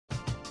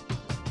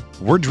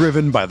We're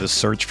driven by the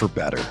search for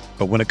better.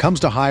 But when it comes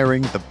to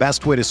hiring, the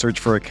best way to search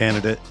for a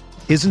candidate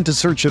isn't to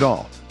search at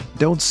all.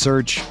 Don't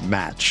search,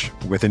 match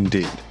with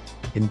Indeed.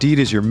 Indeed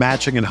is your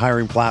matching and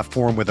hiring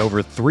platform with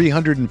over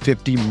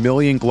 350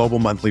 million global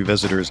monthly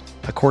visitors,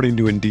 according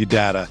to Indeed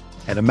data,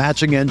 and a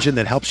matching engine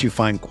that helps you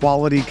find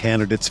quality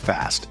candidates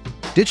fast.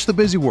 Ditch the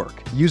busy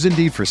work. Use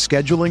Indeed for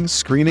scheduling,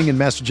 screening, and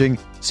messaging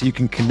so you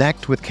can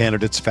connect with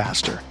candidates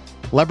faster.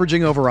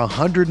 Leveraging over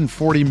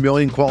 140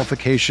 million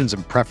qualifications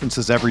and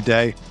preferences every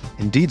day,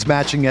 Indeed's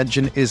matching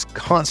engine is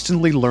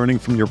constantly learning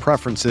from your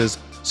preferences,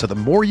 so the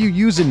more you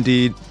use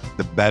Indeed,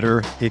 the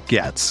better it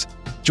gets.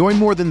 Join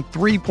more than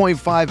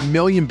 3.5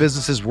 million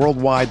businesses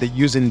worldwide that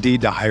use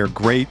Indeed to hire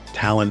great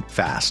talent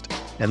fast.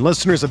 And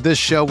listeners of this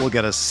show will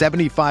get a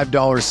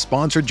 $75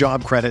 sponsored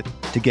job credit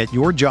to get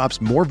your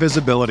jobs more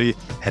visibility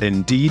at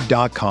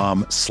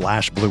Indeed.com/Blue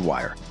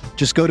Wire.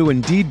 Just go to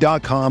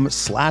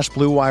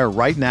Indeed.com/Blue Wire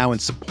right now and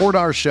support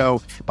our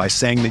show by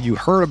saying that you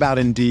heard about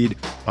Indeed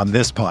on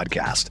this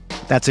podcast.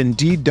 That's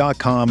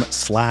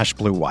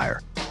Indeed.com/Blue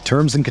Wire.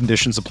 Terms and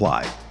conditions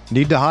apply.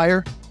 Need to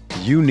hire?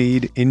 You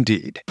need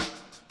Indeed.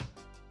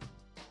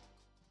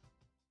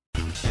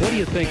 What do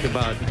you think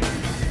about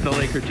the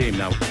Laker team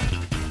now?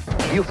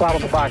 You follow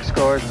the box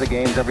scores of the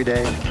games every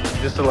day?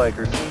 Just the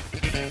Lakers.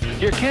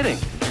 You're kidding.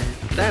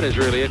 That is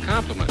really a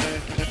compliment.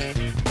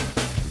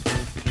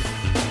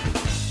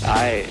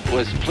 I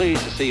was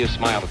pleased to see you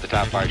smile at the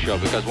top of our show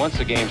because once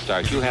the game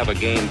starts, you have a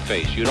game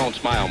face. You don't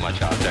smile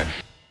much out there.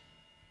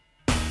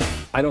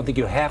 I don't think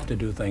you have to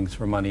do things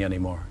for money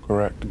anymore.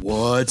 Correct.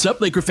 What's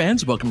up, Laker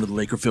fans? Welcome to the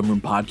Laker Film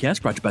Room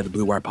Podcast, brought to you by the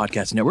Blue Wire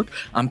Podcast Network.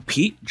 I'm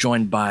Pete,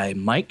 joined by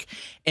Mike.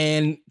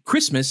 And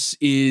Christmas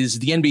is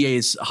the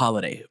NBA's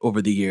holiday over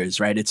the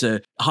years, right? It's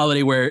a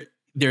holiday where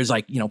there's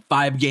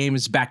 5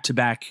 games back to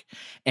back.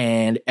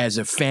 And as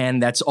a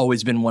fan, that's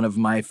always been one of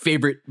my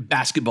favorite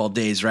basketball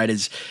days, right?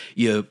 Is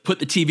you put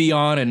the TV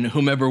on and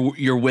whomever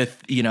you're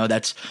with,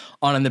 that's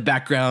on in the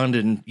background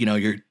and,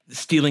 you're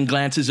stealing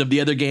glances of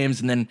the other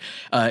games. And then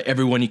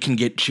everyone you can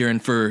get cheering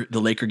for the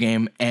Laker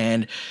game.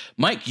 And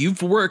Mike,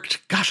 you've worked,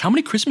 how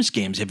many Christmas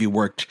games have you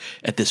worked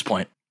at this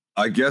point?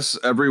 I guess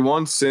every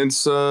one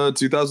since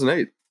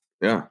 2008.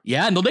 Yeah.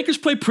 Yeah. And the Lakers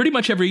play pretty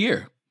much every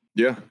year.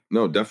 Yeah,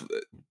 no,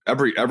 definitely.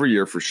 Every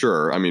year for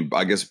sure. I mean,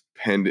 I guess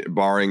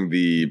barring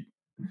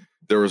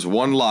there was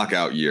one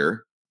lockout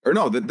year, or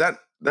no, that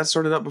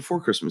started out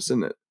before Christmas,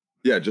 didn't it?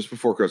 Yeah, just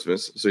before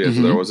Christmas. So yeah,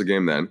 so there was a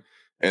game then,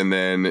 and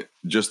then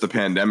just the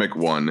pandemic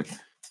one,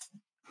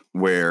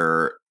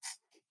 where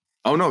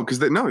we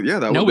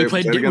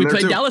played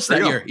Dallas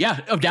that year.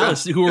 Yeah,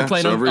 Dallas who were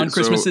playing on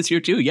Christmas this year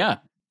too. Yeah,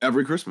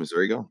 every Christmas.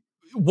 There you go.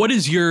 What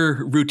does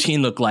your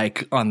routine look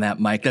like on that,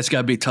 Mike? That's got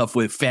to be tough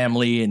with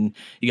family, and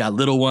you got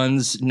little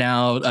ones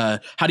now.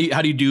 How do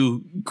you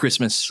do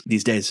Christmas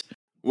these days?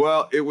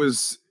 Well,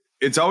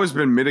 it's always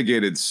been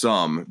mitigated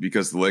some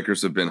because the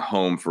Lakers have been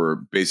home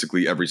for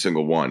basically every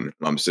single one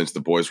since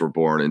the boys were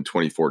born in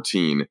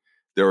 2014.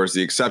 There was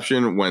the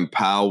exception when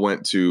Powell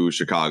went to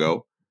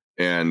Chicago,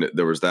 and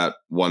there was that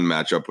one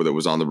matchup where it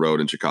was on the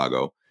road in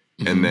Chicago,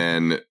 and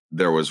then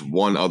there was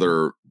one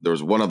other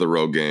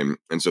road game,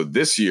 and so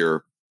this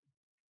year.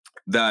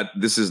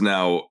 This is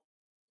now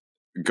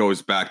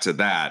goes back to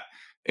that,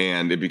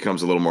 and it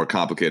becomes a little more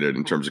complicated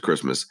in terms of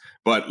Christmas.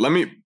 But let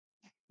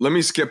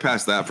me skip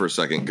past that for a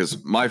second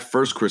because my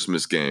first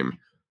Christmas game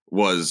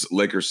was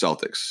Lakers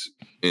Celtics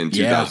in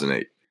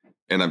 2008,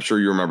 and I'm sure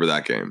you remember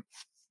that game.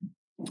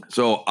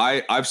 So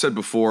I've said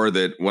before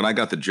that when I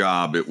got the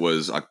job, it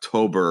was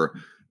October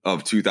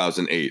of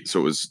 2008. So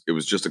it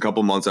was just a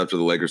couple months after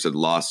the Lakers had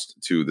lost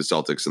to the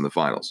Celtics in the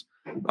finals,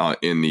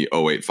 in the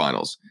 2008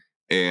 finals,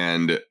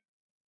 and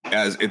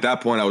as at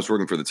that point I was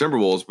working for the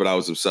Timberwolves, but I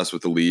was obsessed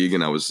with the league,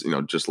 and I was,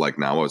 just like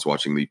now, I was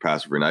watching League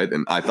Pass every night,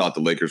 and I thought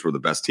the Lakers were the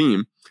best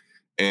team,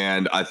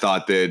 and I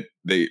thought that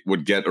they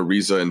would get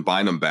Ariza and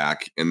Bynum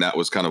back, and that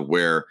was kind of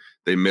where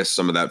they missed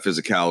some of that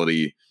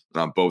physicality,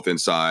 both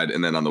inside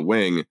and then on the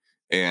wing.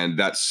 And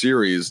that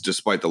series,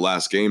 despite the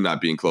last game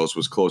not being close,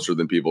 was closer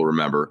than people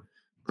remember.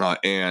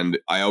 And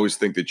I always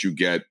think that you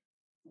get,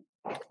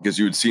 because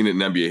you had seen it in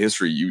NBA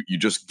history, you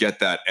just get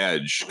that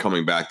edge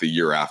coming back the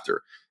year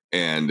after.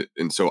 And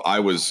so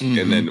I was,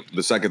 and then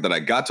the second that I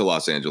got to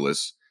Los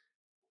Angeles,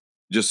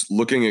 just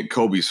looking at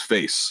Kobe's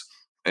face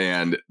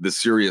and the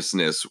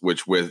seriousness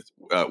with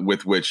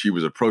which he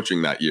was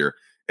approaching that year.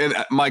 And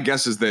my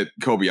guess is that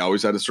Kobe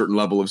always had a certain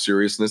level of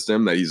seriousness to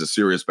him, that he's a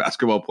serious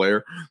basketball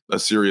player, a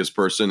serious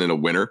person, and a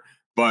winner.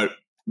 But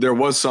there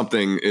was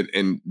something,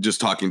 and just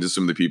talking to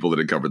some of the people that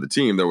had covered the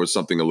team, there was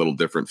something a little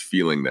different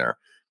feeling there.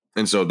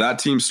 And so that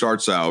team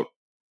starts out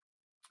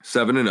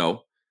 7-0.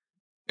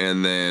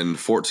 And then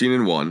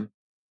 14-1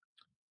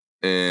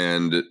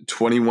 and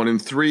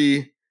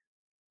 21-3.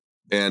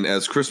 And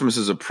as Christmas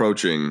is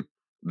approaching,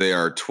 they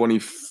are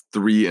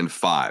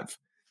 23-5.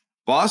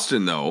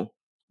 Boston, though,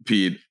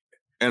 Pete,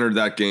 entered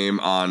that game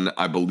on,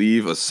 I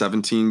believe, a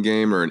 17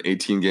 game or an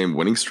 18 game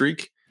winning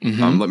streak.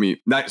 19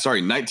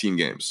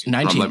 games.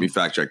 19. Let me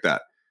fact check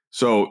that.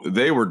 So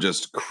they were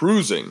just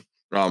cruising.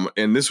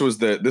 And this was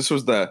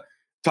the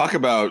talk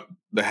about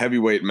the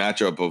heavyweight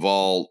matchup of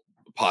all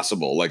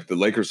possible. Like the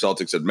Lakers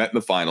Celtics had met in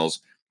the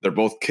finals. They're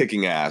both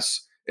kicking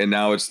ass. And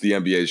now it's the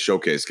NBA's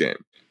showcase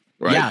game.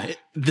 Right? Yeah,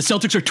 the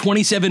Celtics are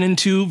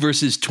 27-2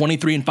 versus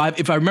 23-5.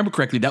 If I remember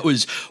correctly, that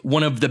was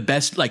one of the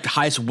best, like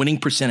highest winning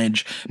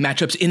percentage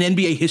matchups in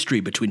NBA history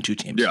between two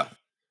teams.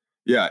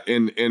 Yeah,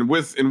 and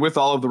with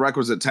all of the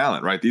requisite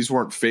talent, right? These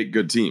weren't fake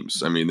good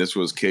teams. I mean, this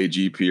was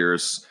KG,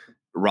 Pierce,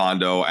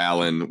 Rondo,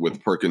 Allen,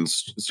 with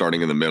Perkins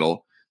starting in the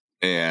middle,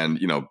 and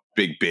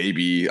Big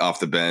Baby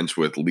off the bench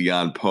with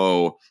Leon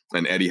Poe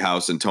and Eddie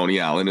House and Tony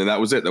Allen, and that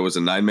was it. That was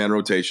a 9-man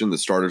rotation. The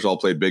starters all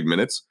played big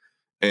minutes.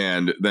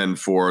 And then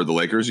for the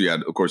Lakers, you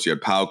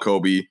had Pau,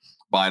 Kobe,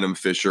 Bynum,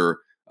 Fisher.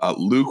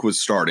 Luke was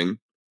starting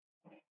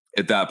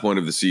at that point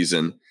of the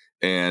season,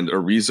 and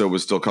Ariza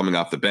was still coming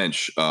off the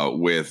bench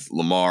with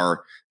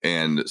Lamar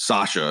and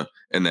Sasha.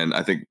 And then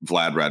I think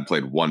Vlad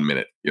played 1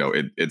 minute,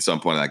 at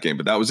some point in that game.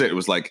 But that was it. It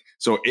was like,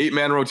 so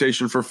 8-man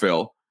rotation for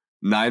Phil,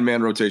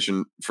 9-man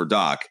rotation for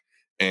Doc.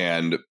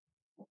 And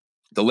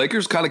the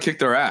Lakers kind of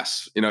kicked their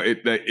ass,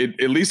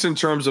 at least in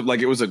terms of like,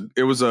 it was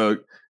a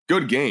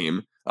good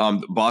game.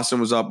 Boston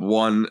was up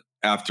 1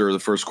 after the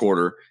first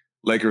quarter.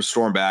 Lakers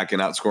stormed back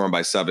and outscored them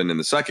by 7 in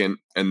the second,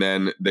 and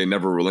then they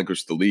never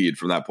relinquished the lead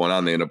from that point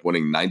on. They ended up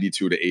winning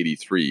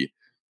 92-83,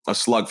 a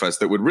slugfest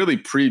that would really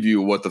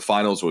preview what the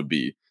finals would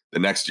be the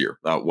next year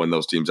when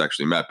those teams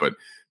actually met. But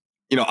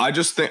I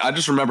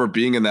just remember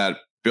being in that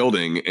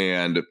building,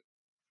 and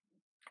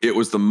it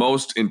was the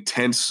most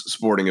intense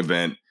sporting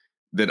event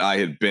that I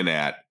had been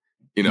at.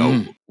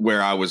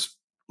 Where I was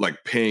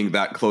like paying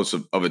that close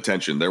of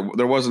attention. There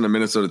wasn't a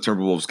Minnesota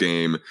Timberwolves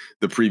game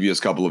the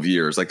previous couple of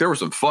years. Like there were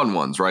some fun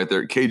ones, right?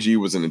 There, KG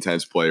was an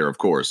intense player, of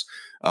course,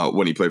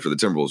 when he played for the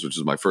Timberwolves, which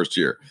was my first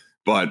year.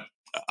 But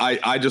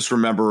I just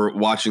remember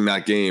watching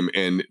that game,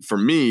 and for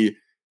me,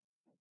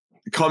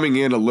 coming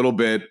in a little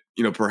bit,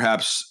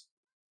 perhaps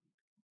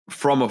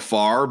from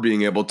afar,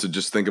 being able to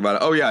just think about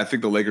it. Oh yeah, I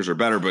think the Lakers are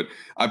better, but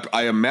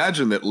I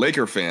imagine that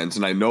Laker fans,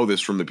 and I know this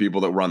from the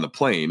people that were on the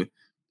plane,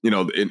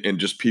 and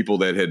just people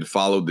that had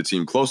followed the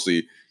team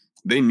closely,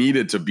 they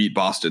needed to beat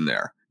Boston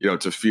there,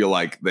 to feel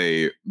like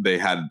they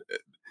had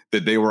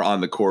that they were on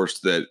the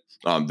course that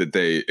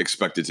they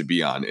expected to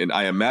be on. And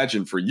I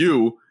imagine for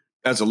you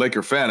as a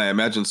Laker fan, I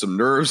imagine some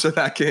nerves in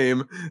that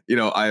game.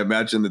 I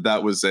imagine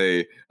that was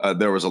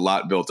there was a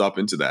lot built up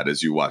into that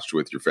as you watched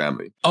with your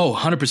family. Oh,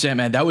 100%,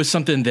 man. That was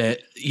something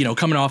that,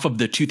 coming off of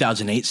the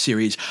 2008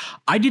 series,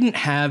 I didn't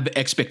have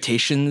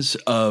expectations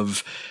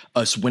of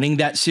us winning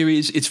that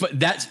series. It's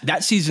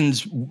that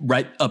season's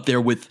right up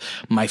there with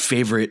my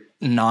favorite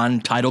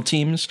non-title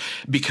teams,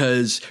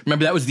 because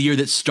remember that was the year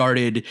that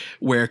started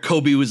where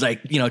Kobe was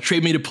like,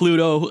 trade me to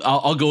Pluto,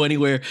 I'll go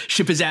anywhere,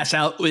 ship his ass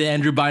out with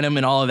Andrew Bynum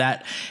and all of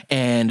that,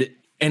 and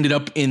ended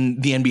up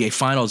in the NBA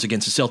Finals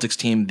against a Celtics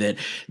team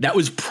that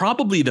was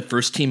probably the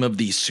first team of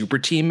the super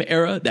team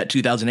era, that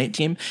 2008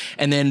 team.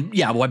 And then,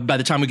 by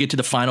the time we get to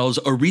the finals,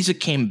 Ariza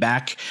came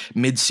back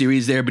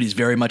mid-series there, but he's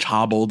very much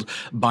hobbled.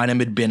 Bynum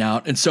had been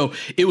out. And so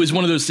it was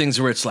one of those things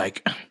where it's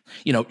like,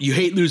 you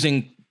hate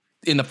losing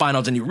in the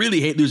finals and you really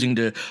hate losing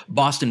to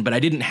Boston, but I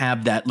didn't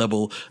have that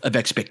level of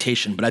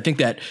expectation. But I think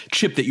that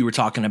chip that you were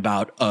talking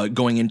about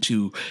going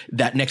into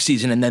that next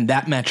season, and then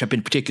that matchup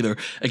in particular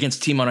against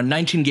a team on a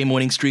 19-game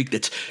winning streak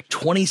that's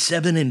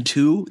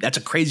 27-2, that's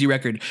a crazy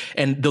record.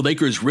 And the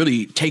Lakers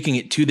really taking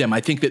it to them. I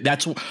think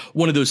that's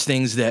one of those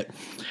things that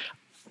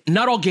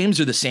not all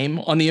games are the same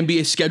on the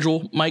NBA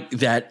schedule, Mike,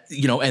 that,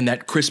 and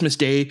that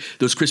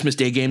those Christmas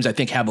Day games, I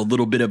think have a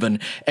little bit of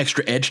an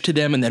extra edge to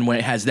them. And then when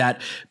it has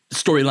that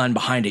storyline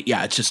behind it,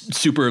 it's just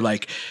super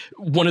like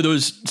one of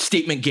those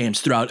statement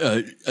games throughout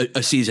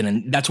a season.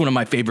 And that's one of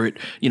my favorite,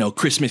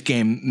 Christmas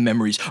game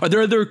memories. Are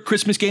there other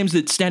Christmas games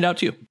that stand out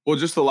to you? Well,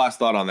 just the last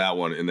thought on that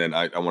one. And then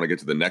I want to get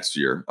to the next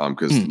year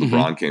because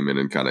LeBron came in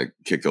and kind of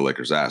kicked the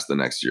Lakers' ass the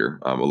next year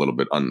a little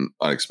bit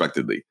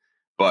unexpectedly.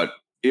 But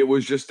it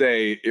was just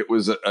a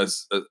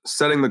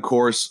setting the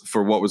course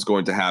for what was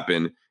going to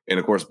happen. And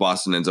of course,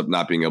 Boston ends up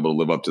not being able to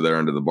live up to their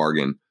end of the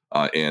bargain.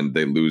 And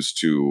they lose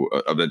to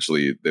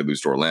eventually they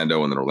lose to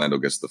Orlando, and then Orlando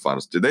gets to the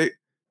finals. Did they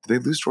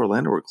lose to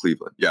Orlando or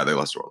Cleveland? Yeah, they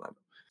lost to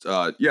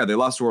Orlando. They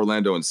lost to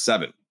Orlando in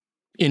 7.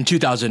 In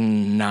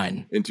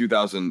 2009. In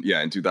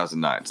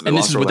 2009. So and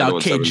this is without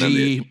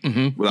KG.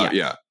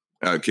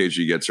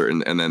 KG gets hurt,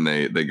 and then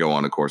they go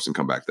on a course and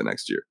come back the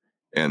next year.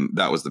 And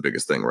that was the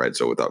biggest thing, right?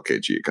 So without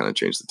KG, it kind of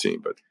changed the team.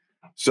 But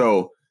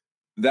so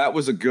that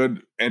was a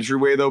good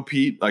entryway, though,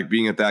 Pete, like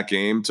being at that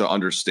game to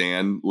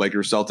understand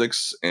Lakers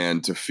Celtics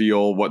and to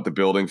feel what the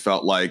building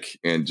felt like,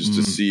 and just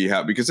to see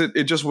how, because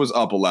it just was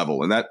up a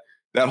level. And that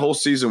whole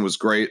season was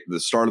great. The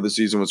start of the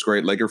season was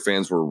great. Laker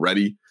fans were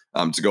ready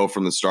to go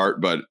from the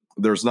start, but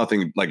there's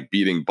nothing like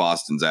beating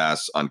Boston's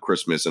ass on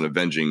Christmas and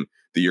avenging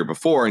the year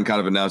before and kind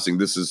of announcing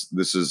this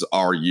is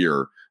our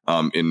year.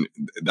 And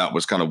that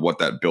was kind of what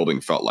that building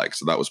felt like.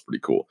 So that was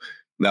pretty cool.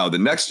 Now, the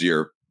next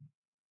year,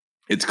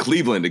 it's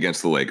Cleveland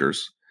against the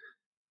Lakers.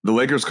 The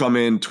Lakers come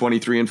in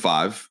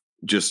 23-5,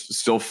 just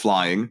still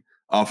flying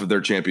off of their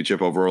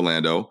championship over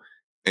Orlando.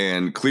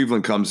 and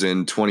Cleveland comes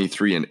in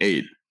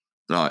 23-8.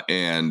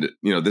 And,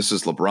 this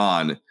is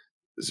LeBron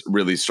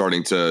really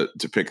starting to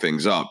pick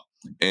things up.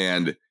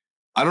 And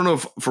I don't know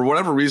if for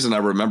whatever reason, I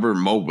remember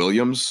Mo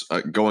Williams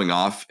going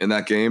off in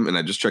that game, and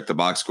I just checked the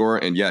box score.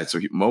 And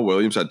Mo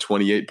Williams had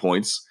 28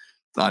 points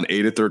on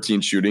 8 of 13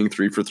 shooting,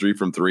 3 for 3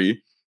 from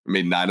 3,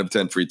 made 9 of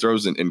 10 free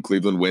throws, and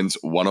Cleveland wins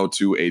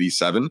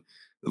 102-87.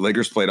 The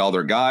Lakers played all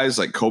their guys.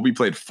 Like Kobe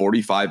played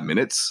 45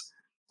 minutes.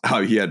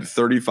 He had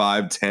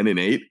 35, 10, and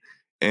 8.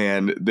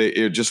 And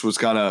it just was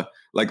kind of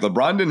like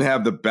LeBron didn't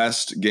have the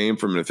best game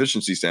from an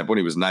efficiency standpoint.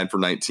 He was 9 for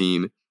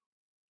 19.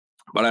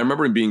 But I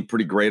remember him being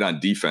pretty great on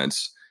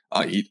defense.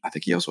 I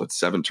think he also had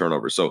 7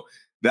 turnovers. So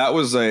that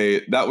was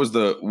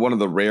one of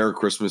the rare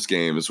Christmas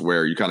games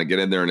where you kind of get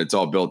in there and it's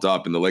all built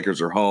up and the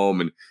Lakers are home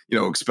and,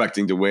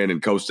 expecting to win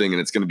and coasting, and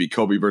it's going to be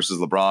Kobe versus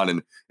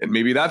LeBron. And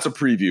maybe that's a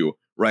preview,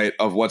 right,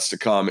 of what's to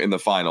come in the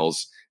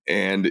finals.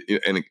 And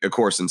of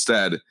course,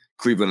 instead,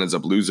 Cleveland ends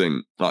up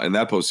losing in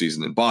that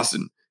postseason, and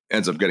Boston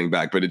ends up getting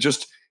back. But it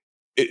just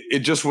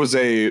was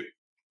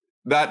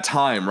that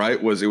time, right?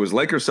 It was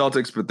Lakers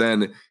Celtics, but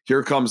then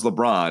here comes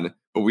LeBron,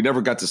 but we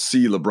never got to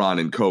see LeBron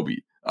and Kobe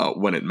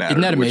when it mattered.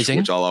 Isn't that amazing?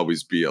 Which I'll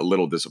always be a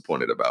little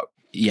disappointed about.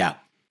 Yeah.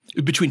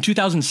 Between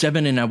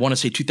 2007 and I want to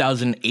say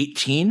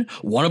 2018,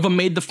 one of them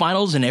made the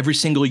finals in every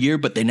single year,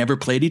 but they never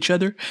played each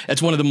other. That's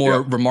one of the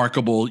more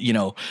remarkable,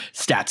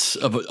 stats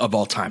of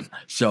all time.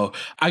 So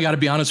I got to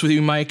be honest with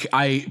you, Mike.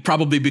 I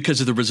probably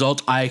because of the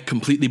result, I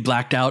completely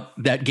blacked out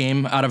that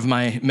game out of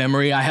my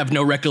memory. I have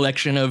no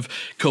recollection of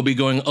Kobe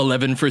going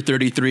 11 for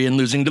 33 and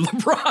losing to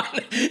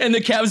LeBron and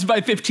the Cavs by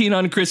 15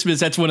 on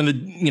Christmas. That's one of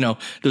the,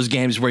 those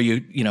games where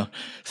you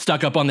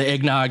stuck up on the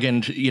eggnog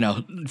and,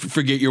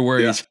 forget your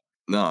worries. Yeah.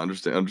 No,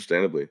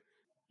 understandably.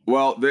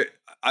 Well,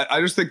 I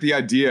just think the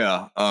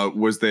idea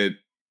was that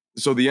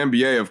so the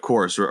NBA, of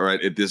course, right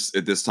at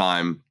this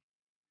time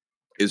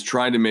is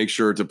trying to make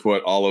sure to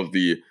put all of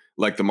the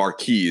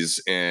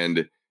marquees,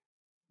 and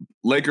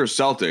Lakers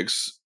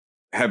Celtics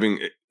having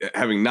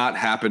not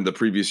happened the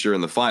previous year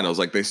in the finals,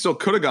 like they still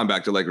could have gone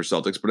back to Lakers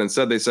Celtics, but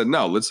instead they said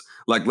no,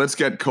 let's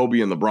get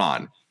Kobe and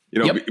LeBron,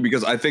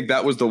 because I think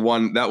that was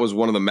one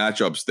of the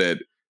matchups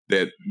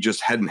that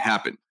just hadn't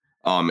happened.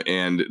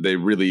 And they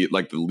really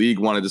the league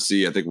wanted to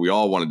see. I think we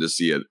all wanted to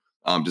see it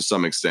to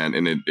some extent,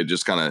 and it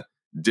just kind of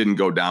didn't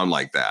go down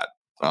like that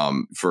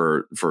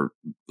for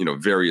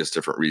various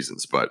different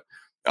reasons. But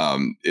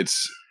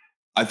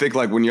I think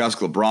when you ask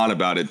LeBron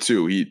about it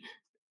too,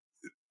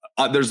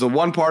 there's the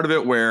one part of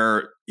it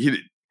where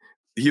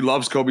he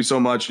loves Kobe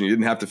so much, and he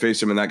didn't have to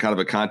face him in that kind of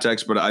a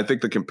context. But I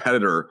think the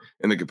competitor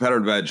and the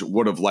competitive edge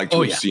would have liked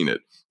to have seen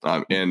it.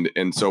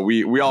 And so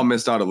we all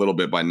missed out a little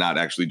bit by not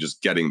actually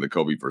just getting the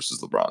Kobe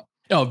versus LeBron.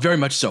 Oh, very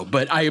much so.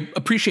 But I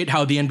appreciate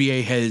how the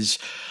NBA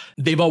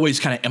they've always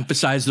kind of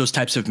emphasized those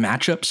types of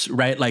matchups,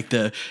 right? Like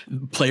the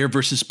player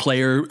versus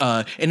player.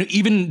 And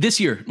even this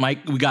year,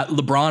 Mike, we got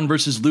LeBron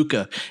versus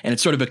Luka, and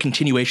it's sort of a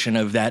continuation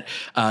of that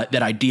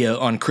idea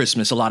on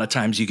Christmas. A lot of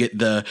times you get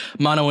the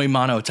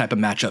mano-a-mano type of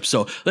matchup.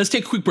 So let's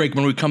take a quick break.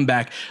 When we come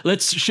back,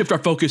 let's shift our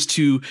focus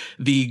to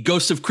the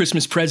Ghosts of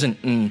Christmas Present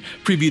and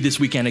preview this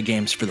weekend of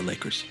games for the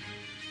Lakers.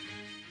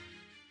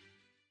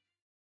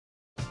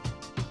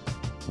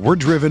 We're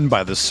driven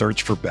by the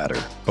search for better.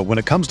 But when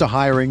it comes to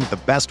hiring, the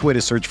best way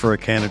to search for a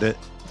candidate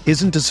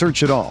isn't to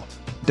search at all.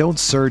 Don't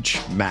search,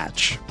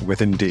 match with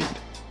Indeed.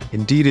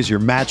 Indeed is your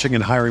matching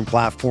and hiring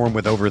platform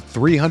with over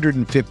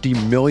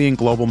 350 million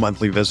global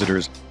monthly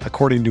visitors,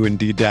 according to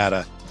Indeed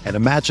data, and a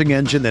matching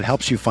engine that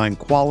helps you find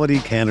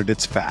quality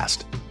candidates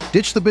fast.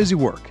 Ditch the busy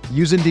work.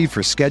 Use Indeed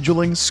for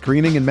scheduling,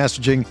 screening, and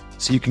messaging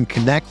so you can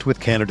connect with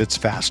candidates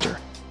faster.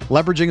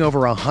 Leveraging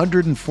over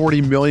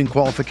 140 million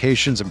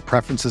qualifications and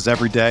preferences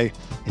every day,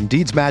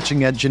 Indeed's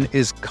matching engine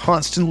is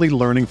constantly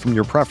learning from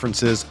your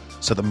preferences,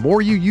 so the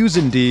more you use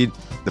Indeed,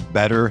 the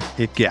better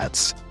it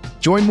gets.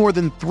 Join more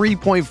than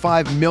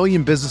 3.5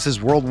 million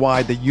businesses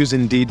worldwide that use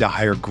Indeed to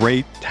hire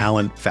great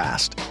talent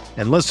fast.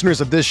 And listeners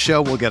of this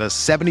show will get a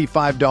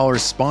 $75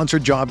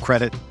 sponsored job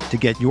credit to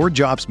get your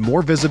jobs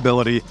more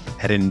visibility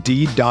at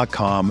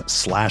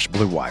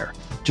Indeed.com/Blue Wire.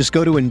 Just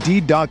go to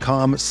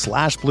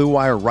Indeed.com/Blue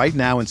Wire right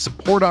now and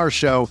support our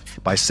show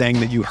by saying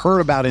that you heard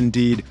about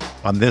Indeed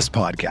on this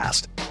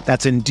podcast.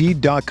 That's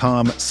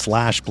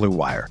Indeed.com/Blue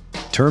Wire.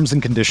 Terms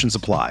and conditions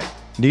apply.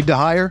 Need to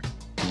hire?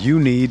 You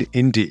need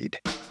Indeed.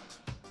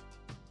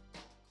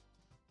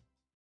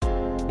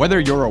 Whether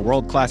you're a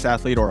world-class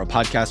athlete or a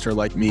podcaster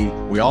like me,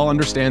 we all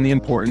understand the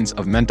importance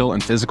of mental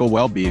and physical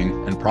well-being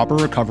and proper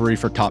recovery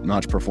for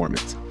top-notch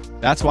performance.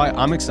 That's why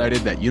I'm excited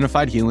that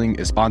Unified Healing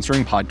is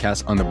sponsoring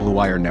podcasts on the Blue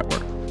Wire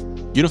Network.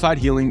 Unified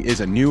Healing is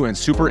a new and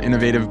super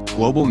innovative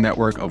global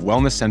network of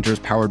wellness centers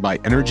powered by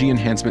Energy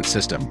Enhancement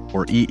System,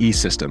 or EE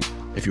System.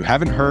 If you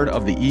haven't heard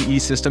of the EE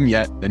System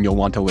yet, then you'll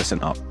want to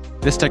listen up.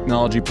 This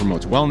technology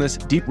promotes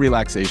wellness, deep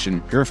relaxation,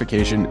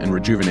 purification, and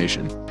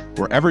rejuvenation.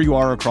 Wherever you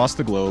are across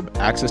the globe,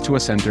 access to a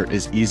center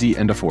is easy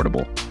and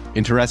affordable.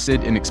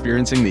 Interested in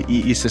experiencing the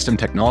EE System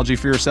technology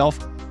for yourself?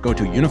 Go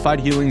to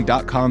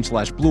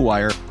unifiedhealing.com/Blue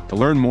Wire to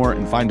learn more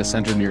and find a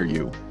center near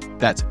you.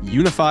 That's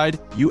unified,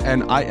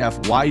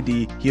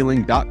 UNIFYD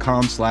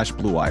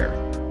healing.com/Blue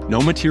Wire. No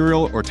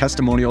material or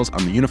testimonials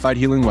on the Unified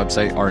Healing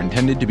website are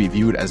intended to be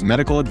viewed as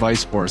medical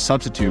advice or a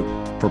substitute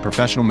for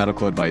professional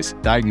medical advice,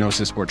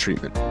 diagnosis, or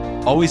treatment.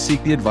 Always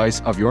seek the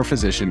advice of your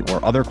physician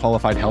or other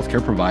qualified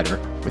healthcare provider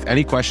with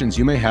any questions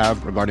you may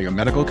have regarding a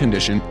medical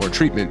condition or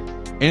treatment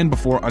and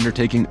before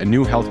undertaking a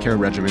new healthcare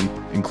regimen,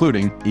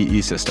 including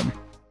EE system.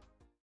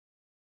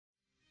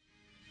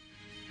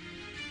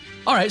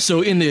 All right,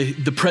 so in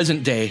the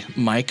present day,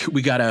 Mike,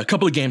 we got a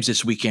couple of games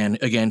this weekend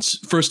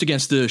against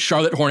the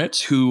Charlotte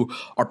Hornets, who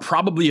are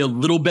probably a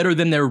little better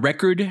than their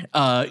record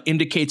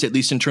indicates, at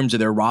least in terms of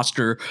their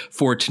roster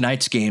for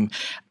tonight's game.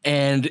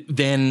 And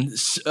then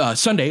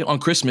Sunday on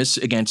Christmas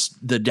against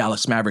the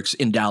Dallas Mavericks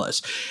in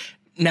Dallas.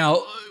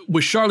 Now,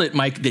 with Charlotte,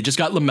 Mike, they just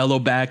got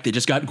LaMelo back. They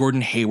just got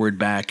Gordon Hayward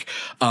back.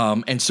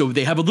 And so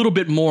they have a little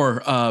bit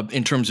more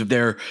in terms of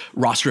their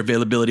roster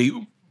availability.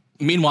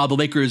 Meanwhile, the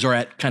Lakers are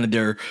at kind of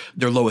their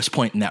lowest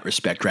point in that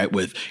respect, right?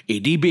 With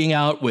AD being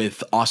out,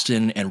 with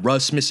Austin and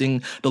Russ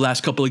missing the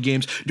last couple of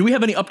games. Do we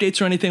have any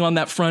updates or anything on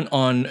that front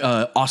on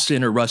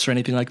Austin or Russ or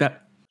anything like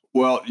that?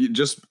 Well,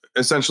 just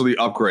essentially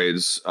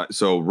upgrades.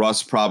 So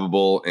Russ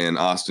probable and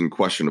Austin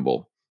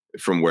questionable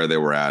from where they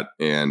were at.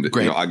 And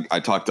Great. You know,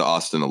 I talked to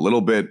Austin a little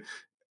bit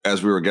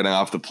as we were getting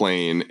off the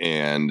plane,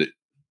 and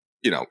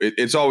you know,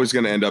 it's always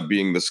going to end up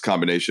being this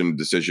combination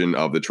decision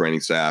of the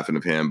training staff and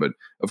of him. But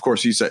of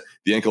course, he said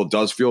the ankle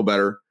does feel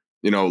better.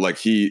 You know, like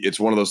it's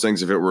one of those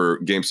things. If it were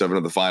Game 7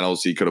 of the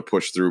finals, he could have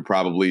pushed through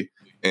probably,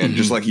 and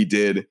just like he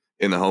did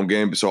in the home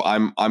game. So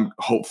I'm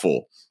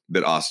hopeful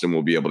that Austin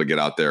will be able to get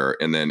out there.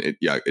 And then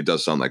it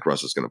does sound like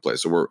Russ is going to play.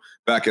 So we're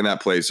back in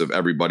that place of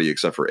everybody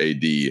except for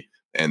AD.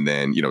 And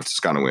then, you know,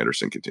 Toscano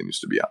Anderson continues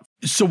to be out.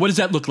 So what does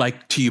that look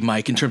like to you,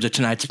 Mike, in terms of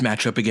tonight's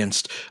matchup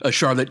against a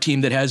Charlotte team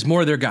that has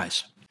more of their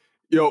guys?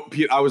 Yo,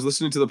 Pete, I was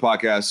listening to the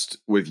podcast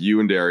with you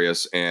and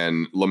Darius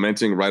and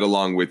lamenting right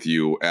along with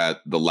you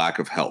at the lack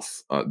of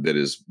health that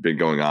has been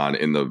going on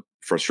and the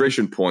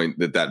frustration point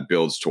that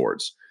builds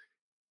towards.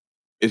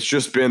 It's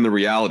just been the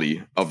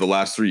reality of the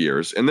last 3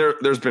 years. And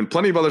there's been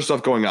plenty of other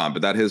stuff going on,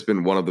 but that has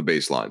been one of the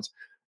baselines.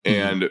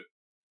 And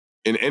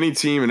in any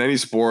team, in any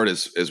sport,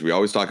 as we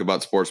always talk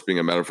about sports being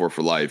a metaphor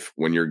for life,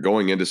 when you're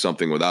going into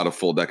something without a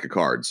full deck of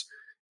cards,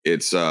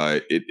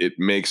 it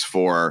makes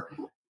for...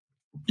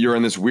 You're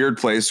in this weird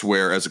place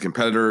where, as a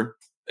competitor,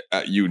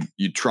 you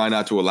try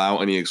not to allow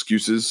any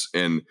excuses,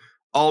 and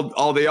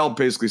they all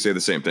basically say the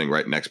same thing,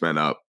 right? Next man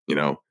up, you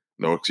know,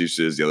 no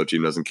excuses. The other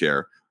team doesn't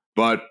care.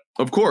 But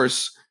of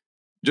course,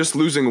 just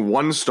losing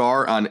one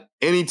star on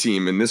any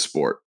team in this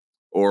sport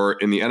or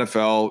in the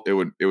NFL,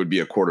 it would be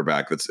a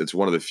quarterback. It's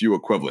one of the few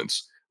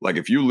equivalents. Like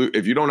if you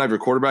don't have your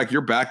quarterback,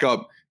 your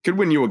backup could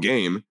win you a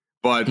game,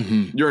 but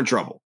you're in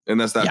trouble,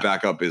 and that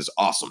backup is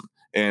awesome.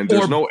 And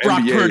there's no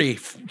Brock NBA. Purdy,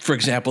 for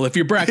example. If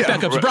your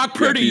backup's Brock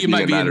Purdy, you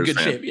might be in good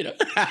shape. You know.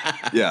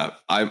 Yeah,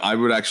 I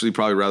would actually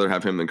probably rather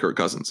have him than Kirk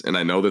Cousins. And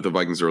I know that the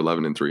Vikings are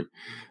 11-3.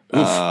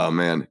 Oh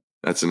man,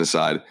 that's an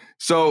aside.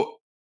 So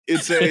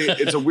it's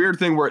a weird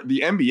thing where the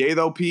NBA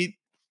though, Pete,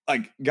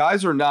 like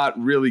guys are not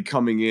really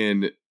coming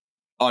in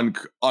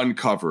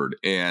uncovered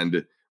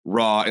and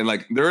raw, and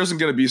like there isn't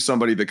going to be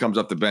somebody that comes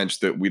off the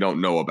bench that we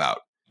don't know about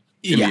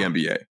in the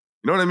NBA.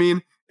 You know what I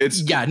mean?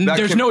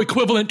 There's no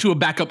equivalent to a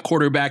backup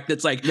quarterback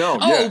that's like,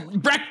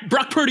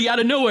 Brock Purdy out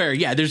of nowhere.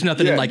 Yeah, there's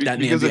nothing like that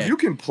in the NBA. Because if you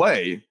can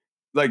play,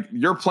 like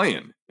you're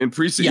playing in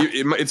preseason,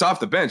 it's off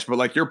the bench, but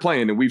like you're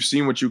playing, and we've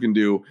seen what you can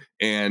do.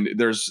 And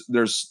there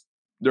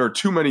are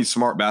too many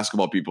smart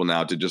basketball people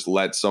now to just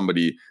let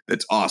somebody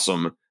that's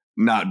awesome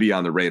not be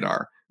on the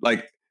radar.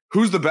 Like,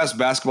 who's the best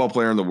basketball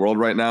player in the world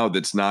right now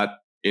that's not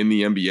in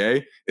the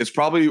NBA? It's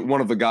probably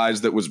one of the guys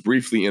that was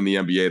briefly in the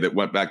NBA that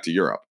went back to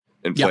Europe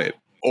and played,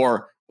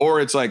 or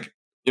it's like,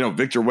 you know,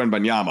 Victor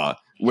Wembanyama,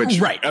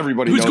 which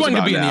everybody knows about now. Who's going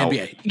to be in the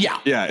NBA?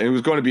 Yeah, it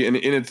was going to be.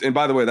 And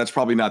by the way, that's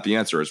probably not the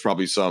answer. It's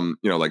probably some,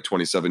 you know, like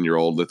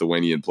 27-year-old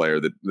Lithuanian player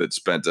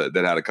that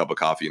had a cup of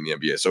coffee in the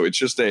NBA. So it's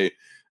just there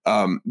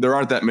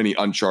aren't that many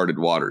uncharted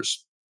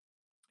waters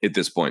at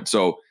this point.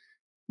 So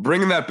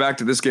bringing that back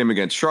to this game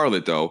against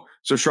Charlotte, though.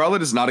 So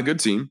Charlotte is not a good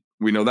team.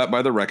 We know that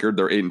by the record.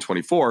 They're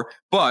 8-24,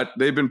 but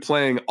they've been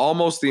playing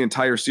almost the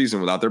entire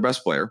season without their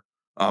best player.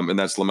 And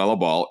that's LaMelo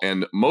Ball,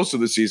 and most of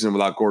the season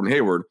without Gordon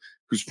Hayward,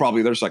 who's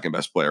probably their second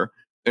best player.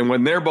 And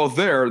when they're both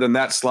there, then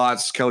that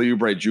slots Kelly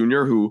Oubre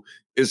Jr., who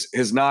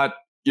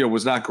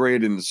was not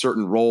great in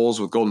certain roles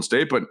with Golden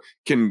State, but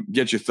can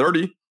get you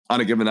 30 on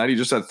a given night. He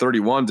just had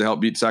 31 to help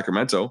beat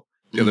Sacramento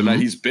the other night.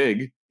 He's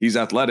big, he's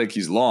athletic,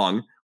 he's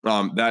long.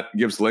 That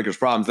gives the Lakers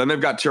problems. Then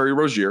they've got Terry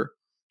Rozier,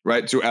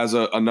 right? So as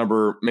a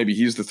number, maybe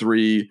he's the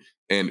 3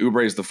 and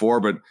Oubre is the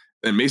 4,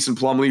 and Mason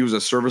Plumlee, who's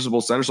a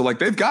serviceable center. So like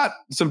they've got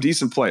some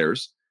decent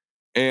players,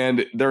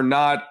 and they're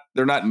not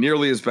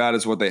nearly as bad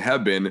as what they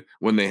have been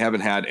when they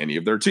haven't had any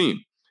of their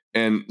team.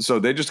 And so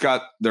they just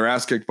got their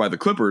ass kicked by the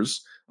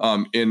Clippers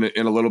in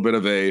a little bit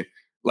of a,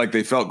 like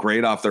they felt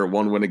great off their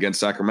one win against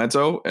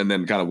Sacramento and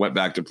then kind of went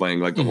back to playing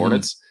like the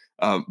Hornets.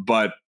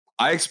 But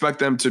I expect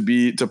them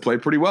to play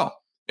pretty well.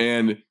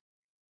 And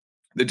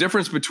The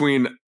difference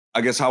between,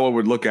 I guess, how I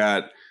would look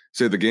at,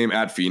 say, the game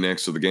at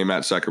Phoenix or the game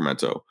at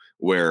Sacramento,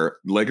 where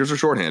the Lakers are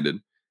shorthanded,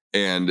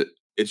 and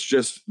it's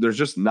just, there's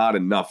just not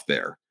enough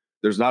there.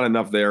 There's not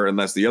enough there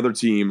unless the other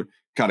team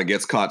kind of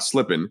gets caught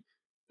slipping.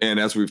 And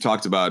as we've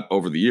talked about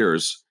over the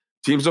years,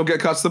 teams don't get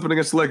caught slipping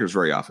against the Lakers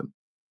very often.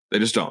 They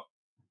just don't.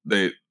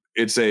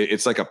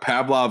 It's like a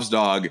Pavlov's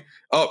dog.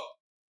 Oh,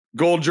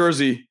 gold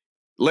jersey,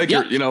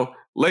 Lakers. Yep.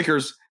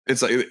 Lakers.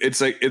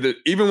 It's like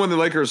even when the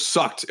Lakers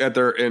sucked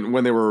and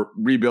when they were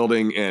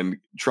rebuilding and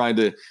trying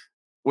to,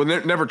 well,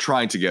 they're never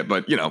trying to get,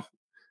 but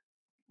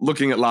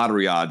looking at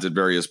lottery odds at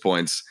various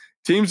points,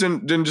 teams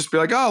didn't just be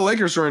like, oh,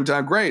 Lakers are in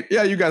town. Great.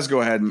 Yeah, you guys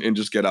go ahead and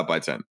just get up by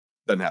 10.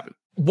 Doesn't happen.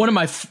 One of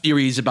my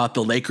theories about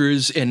the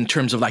Lakers in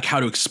terms of like how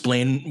to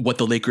explain what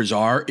the Lakers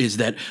are is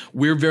that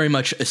we're very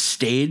much a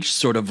stage,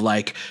 sort of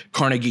like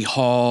Carnegie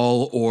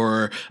Hall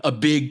or a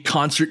big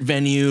concert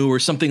venue or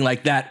something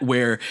like that,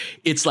 where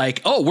it's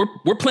like, oh,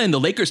 we're playing the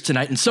Lakers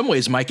tonight. In some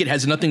ways, Mike, it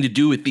has nothing to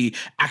do with the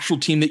actual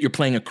team that you're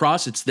playing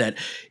across. It's that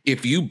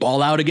if you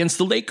ball out against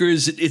the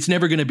Lakers, it's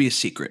never going to be a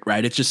secret,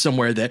 right? It's just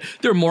somewhere that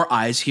there are more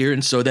eyes here.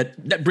 And so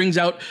that brings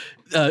out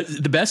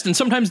the best and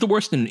sometimes the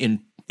worst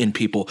in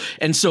people.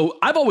 And so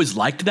I've always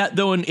liked that,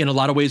 though, in a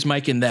lot of ways,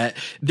 Mike, in that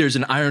there's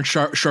an iron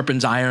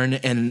sharpens iron,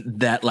 and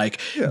that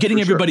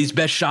getting everybody's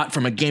best shot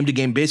from a game to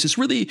game basis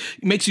really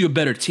makes you a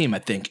better team, I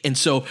think. And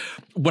so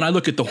when I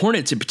look at the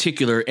Hornets in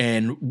particular,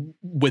 and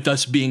with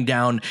us being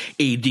down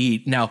AD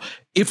now,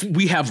 if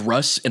we have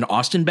Russ and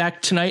Austin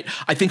back tonight,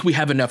 I think we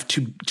have enough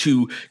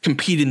to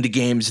compete in the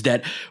games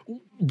that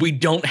we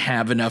don't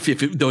have enough if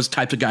those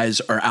types of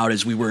guys are out,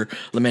 as we were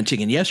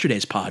lamenting in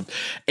yesterday's pod.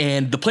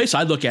 And the place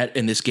I look at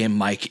in this game,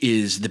 Mike,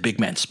 is the big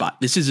man spot.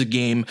 This is a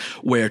game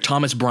where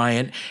Thomas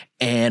Bryant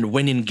and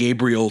Wenyen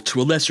Gabriel,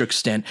 to a lesser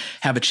extent,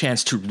 have a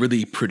chance to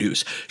really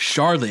produce.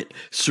 Charlotte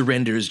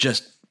surrenders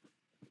just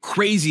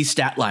crazy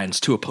stat lines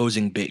to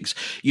opposing bigs.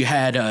 You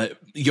had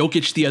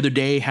Jokic the other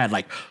day had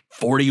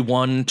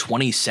 41,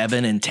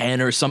 27, and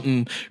 10 or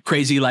something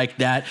crazy like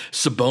that.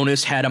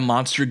 Sabonis had a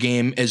monster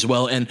game as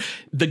well. And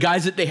the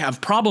guys that they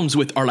have problems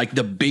with are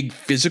the big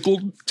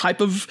physical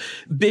type of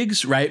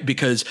bigs, right?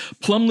 Because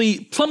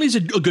Plumlee's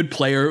a good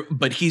player,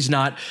 but he's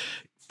not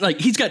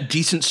he's got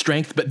decent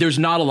strength, but there's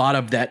not a lot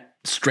of that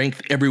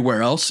strength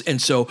everywhere else.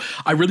 And so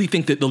I really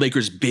think that the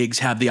Lakers bigs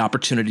have the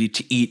opportunity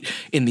to eat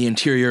in the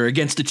interior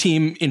against a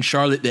team in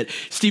Charlotte that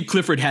Steve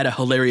Clifford had a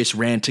hilarious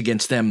rant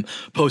against them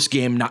post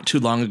game not too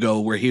long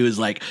ago, where he was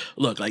like,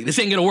 look, this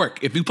ain't going to work.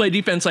 If you play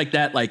defense like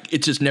that,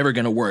 it's just never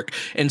going to work.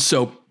 And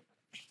so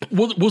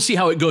we'll see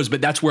how it goes, but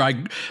that's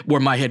where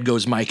my head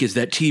goes, Mike, is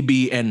that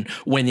TB and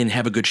Wenyen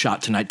have a good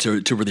shot tonight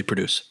to really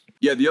produce.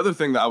 Yeah. The other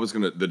thing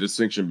that the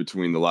distinction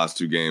between the last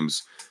two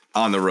games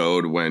on the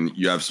road, when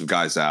you have some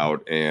guys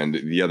out and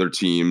the other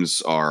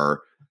teams are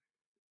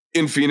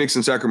in Phoenix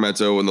and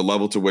Sacramento, and the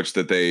level to which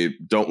that they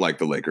don't like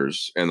the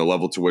Lakers and the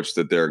level to which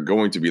that they're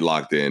going to be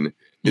locked in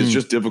is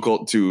just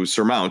difficult to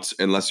surmount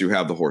unless you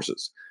have the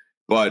horses.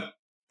 But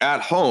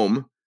at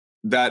home,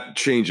 that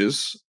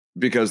changes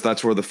because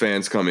that's where the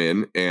fans come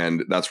in,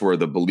 and that's where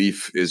the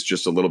belief is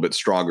just a little bit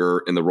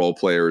stronger in the role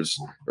players,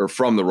 or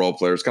from the role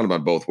players, kind of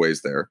on both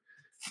ways there.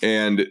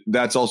 And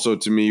that's also,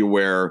 to me,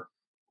 where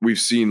we've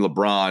seen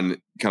LeBron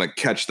kind of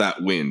catch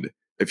that wind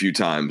a few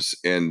times,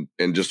 and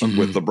just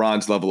with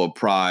LeBron's level of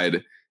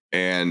pride,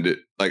 and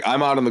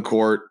I'm out on the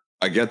court.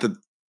 I get that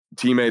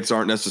teammates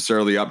aren't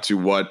necessarily up to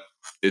what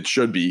it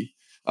should be.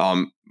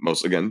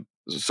 Most, again,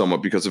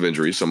 somewhat because of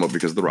injuries, somewhat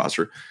because of the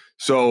roster.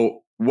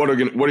 So what are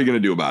you going to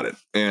do about it?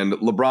 And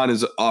LeBron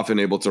is often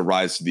able to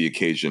rise to the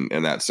occasion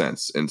in that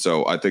sense. And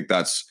so I think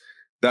that's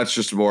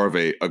just more of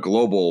a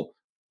global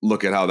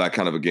look at how that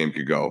kind of a game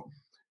could go.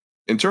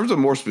 In terms of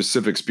more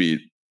specific speed,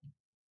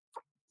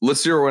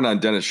 let's zero in on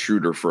Dennis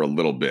Schroeder for a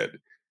little bit.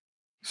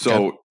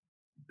 So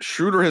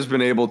Schroeder has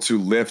been able to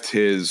lift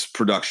his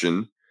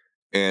production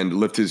and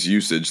lift his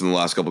usage in the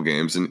last couple of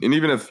games. And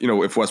even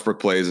if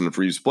Westbrook plays and if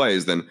Reeves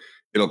plays, then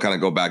it'll kind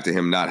of go back to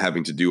him not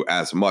having to do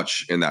as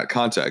much in that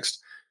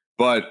context.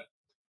 But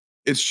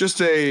it's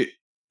just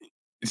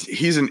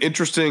he's an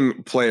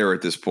interesting player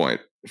at this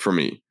point for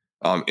me,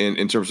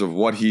 in terms of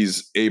what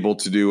he's able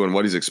to do and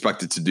what he's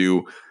expected to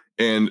do.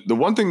 And the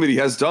one thing that he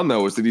has done,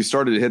 though, is that he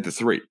started to hit the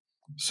three.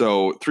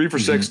 So 3 for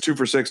 6, 2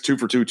 for 6, 2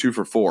 for 2, 2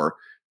 for 4.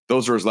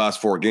 Those are his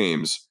last 4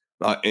 games.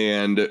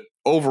 And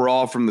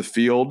overall from the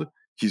field,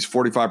 he's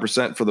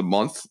 45% for the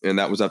month. And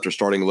that was after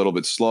starting a little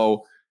bit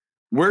slow.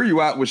 Where are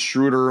you at with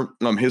Schroeder?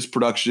 His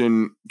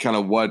production, kind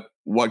of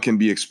what can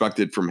be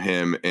expected from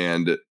him,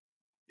 and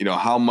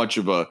how much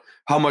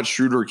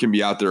Schroeder can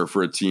be out there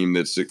for a team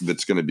that's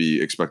going to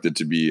be expected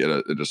to be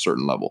at a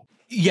certain level.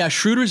 Yeah,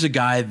 Schroeder's a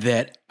guy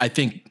that I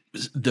think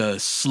the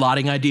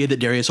slotting idea that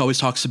Darius always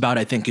talks about,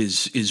 I think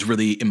is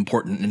really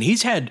important. And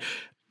he's had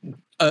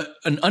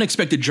an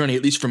unexpected journey,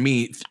 at least for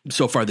me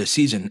so far this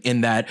season,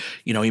 in that,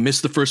 he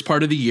missed the first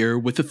part of the year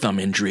with a thumb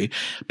injury,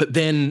 but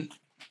then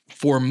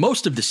for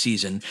most of the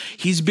season,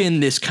 he's been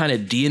this kind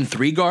of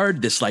D&3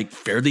 guard, this like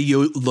fairly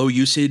low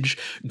usage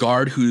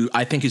guard who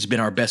I think has been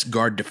our best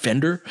guard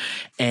defender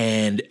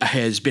and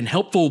has been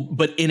helpful,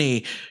 but in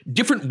a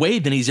different way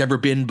than he's ever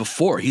been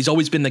before. He's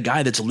always been the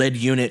guy that's led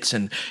units.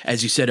 And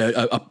as you said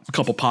a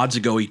couple pods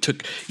ago, he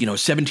took,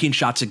 17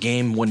 shots a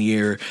game one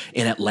year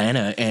in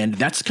Atlanta. And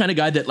that's the kind of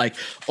guy that like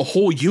a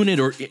whole unit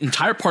or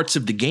entire parts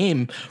of the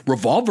game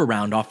revolve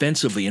around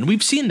offensively. And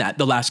we've seen that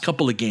the last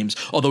couple of games,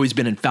 although he's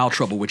been in foul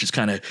trouble, which is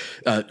kind of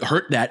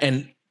hurt that.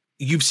 And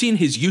you've seen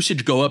his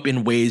usage go up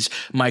in ways,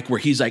 Mike, where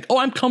he's like, oh,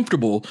 I'm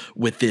comfortable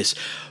with this,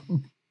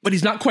 but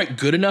he's not quite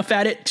good enough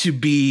at it to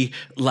be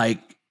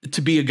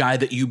a guy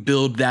that you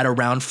build that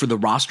around for the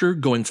roster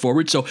going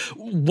forward. So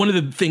one of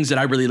the things that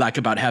I really like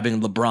about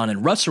having LeBron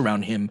and Russ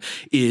around him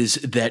is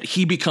that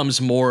he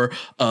becomes more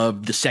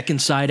of the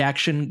second side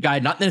action guy,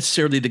 not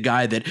necessarily the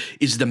guy that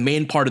is the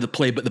main part of the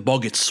play, but the ball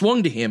gets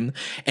swung to him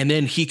and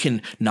then he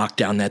can knock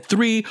down that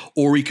three,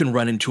 or he can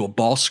run into a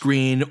ball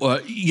screen, or,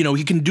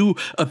 he can do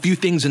a few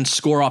things and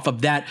score off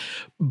of that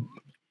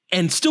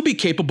and still be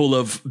capable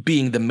of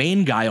being the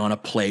main guy on a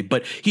play,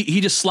 but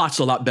he just slots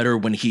a lot better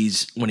when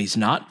he's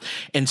not.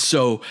 And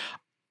so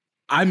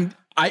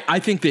I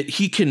think that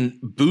he can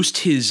boost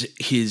his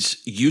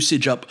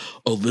usage up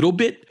a little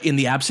bit in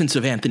the absence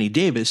of Anthony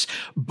Davis,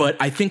 but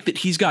I think that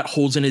he's got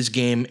holes in his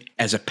game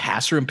as a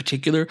passer in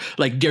particular.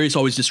 Like Darius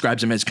always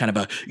describes him as kind of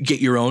a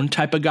get your own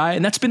type of guy,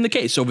 and that's been the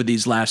case over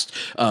these last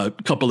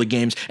couple of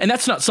games. And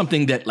that's not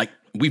something that like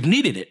we've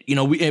needed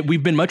it.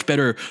 We've been much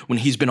better when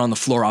he's been on the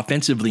floor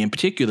offensively in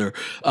particular.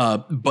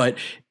 But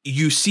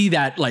you see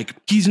that like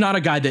he's not a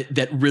guy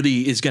that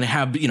really is going to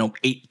have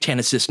 8-10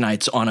 assist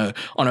nights on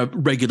a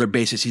regular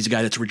basis. He's a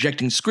guy that's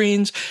rejecting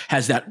screens,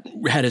 has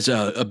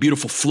a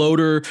beautiful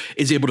floater,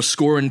 is able to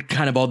score in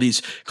kind of all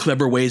these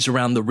clever ways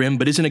around the rim,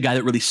 but isn't a guy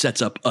that really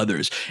sets up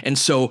others. And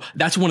so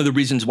that's one of the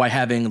reasons why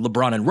having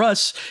LeBron and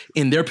Russ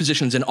in their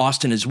positions, in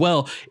Austin as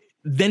well,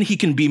 then he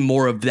can be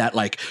more of that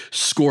like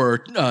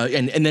scorer,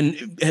 and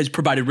then has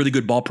provided really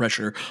good ball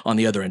pressure on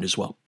the other end as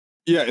well.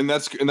 Yeah, and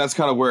that's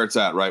kind of where it's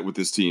at, right, with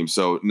this team.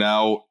 So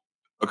now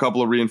a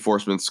couple of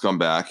reinforcements come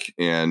back,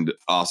 and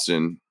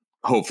Austin,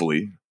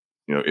 hopefully,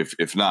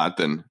 if not,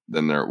 then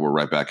we're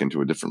right back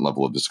into a different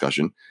level of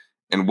discussion.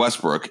 And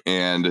Westbrook,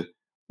 and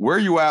where are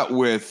you at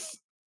with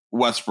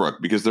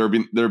Westbrook? Because there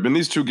have been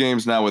these 2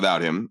 games now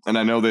without him, and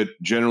I know that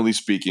generally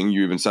speaking,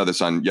 you even said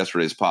this on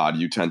yesterday's pod,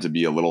 you tend to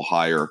be a little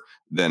higher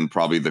than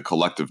probably the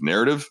collective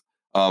narrative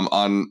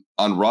on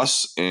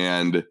Russ.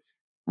 And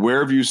where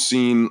have you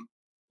seen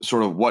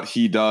sort of what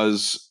he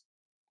does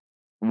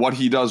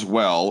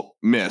well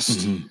missed,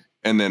 mm-hmm.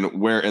 and then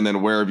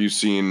where have you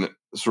seen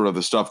sort of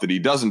the stuff that he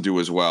doesn't do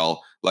as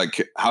well?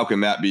 Like, how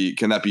can that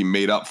be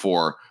made up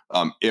for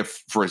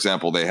if, for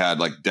example, they had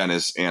like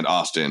Dennis and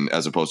Austin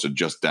as opposed to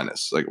just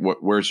Dennis? Like,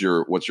 what's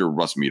your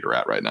Russ meter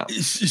at right now?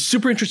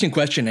 Super interesting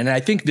question, and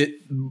I think that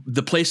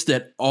the place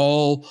that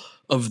all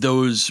of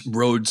those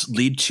roads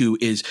lead to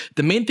is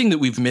the main thing that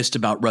we've missed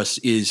about Russ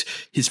is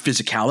his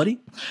physicality.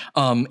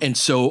 And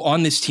so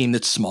on this team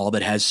that's small,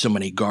 that has so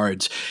many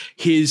guards,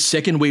 his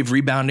second wave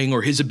rebounding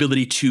or his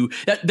ability to,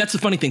 that's the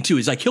funny thing too,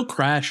 is like he'll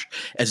crash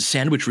as a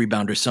sandwich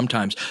rebounder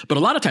sometimes, but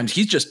a lot of times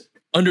he's just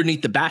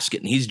underneath the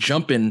basket and he's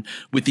jumping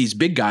with these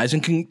big guys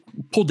and can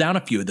pull down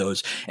a few of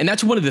those. And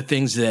that's one of the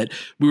things that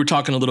we were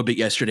talking a little bit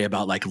yesterday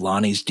about, like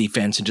Lonnie's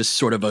defense and just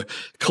sort of a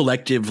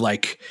collective,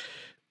 like,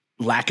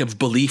 lack of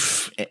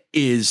belief,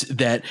 is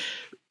that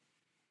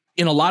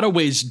in a lot of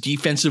ways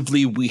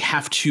defensively we're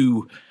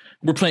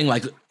playing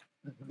like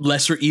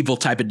lesser evil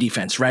type of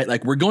defense, right?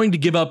 Like we're going to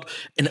give up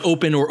an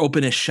open or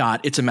openish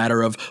shot. It's a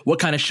matter of what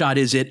kind of shot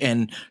is it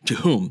and to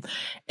whom.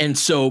 And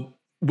so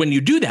when you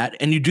do that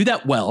and you do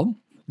that well,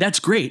 that's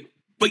great,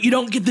 but you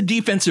don't get the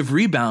defensive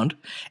rebound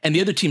and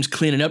the other team's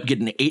cleaning up,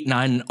 getting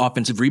 8-9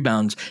 offensive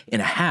rebounds in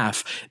a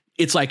half.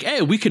 It's like,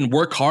 hey, we can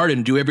work hard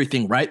and do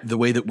everything right the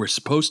way that we're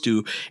supposed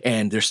to,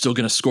 and they're still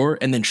going to score.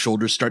 And then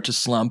shoulders start to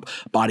slump,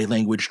 body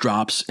language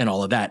drops, and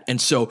all of that. And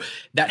so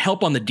that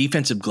help on the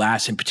defensive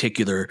glass in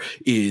particular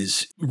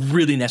is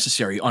really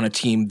necessary on a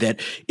team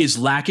that is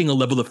lacking a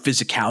level of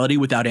physicality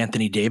without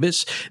Anthony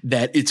Davis,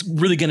 that it's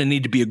really going to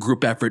need to be a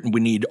group effort, and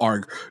we need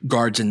our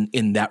guards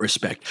in that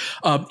respect.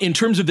 In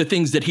terms of the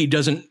things that he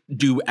doesn't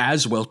do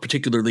as well,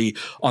 particularly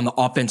on the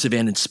offensive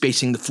end and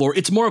spacing the floor,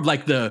 it's more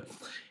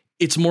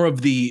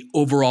of the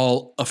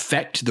overall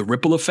effect, the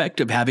ripple effect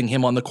of having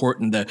him on the court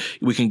and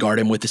we can guard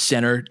him with the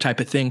center type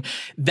of thing.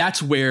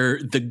 That's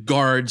where the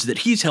guards that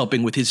he's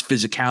helping with his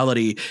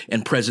physicality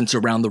and presence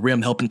around the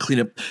rim, helping clean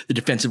up the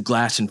defensive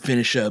glass and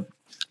finish a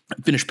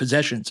finish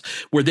possessions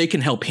where they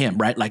can help him,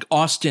 right? Like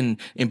Austin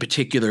in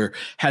particular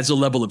has a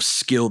level of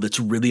skill that's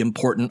really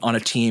important on a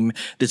team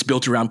that's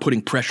built around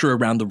putting pressure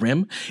around the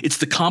rim. It's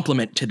the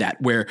complement to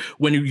that, where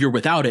when you're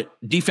without it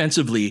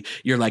defensively,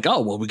 you're like,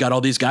 oh, well, we got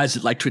all these guys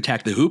that like to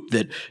attack the hoop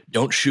that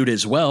don't shoot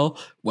as well.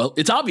 Well,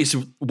 it's obvious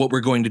what we're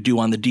going to do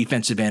on the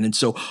defensive end. And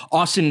so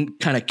Austin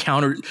kind of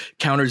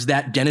counters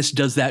that. Dennis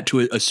does that to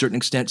a certain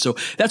extent. So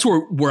that's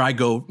where I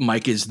go,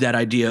 Mike, is that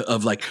idea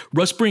of like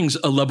Russ brings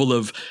a level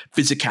of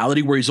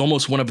physicality where he's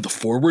almost one of the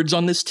forwards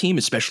on this team,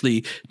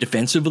 especially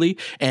defensively.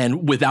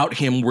 And without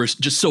him, we're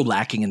just so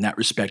lacking in that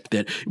respect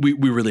that we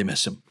really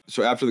miss him.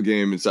 So after the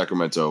game in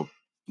Sacramento,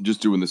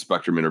 just doing the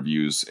Spectrum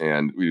interviews,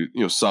 and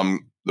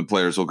the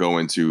players will go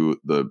into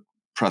the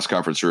press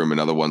conference room and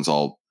other ones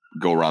all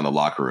go around the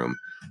locker room.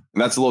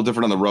 And that's a little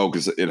different on the road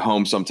because at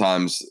home,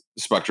 sometimes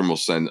Spectrum will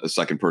send a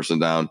second person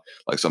down.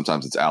 Like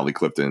sometimes it's Allie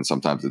Clifton,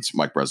 sometimes it's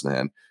Mike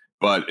Bresnahan.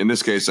 But in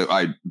this case,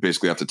 I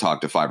basically have to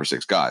talk to 5 or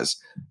 6 guys.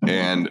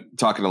 And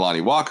talking to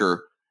Lonnie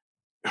Walker,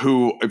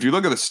 who, if you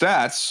look at the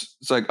stats,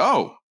 it's like,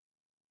 oh,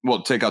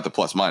 well, take out the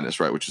plus minus,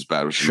 right, which is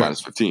bad, which is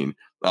minus 15.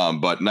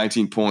 But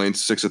 19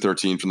 points, 6 of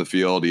 13 from the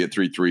field. He hit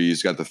 3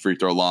 threes, got the free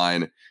throw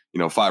line,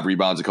 5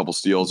 rebounds, a couple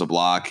steals, a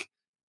block.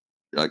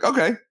 You're like,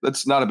 okay,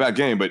 that's not a bad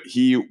game, but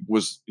he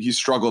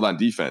struggled on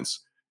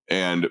defense.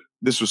 And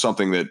this was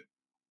something that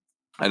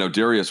I know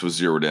Darius was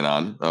zeroed in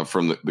on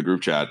from the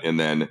group chat. And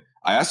then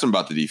I asked him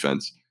about the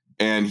defense,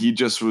 and he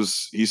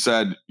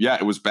said, yeah,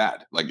 it was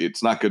bad. Like,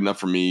 it's not good enough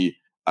for me.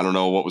 I don't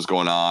know what was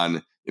going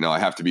on. I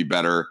have to be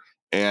better.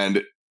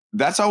 And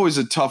that's always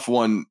a tough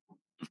one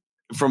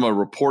from a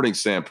reporting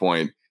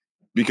standpoint,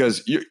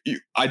 because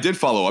I did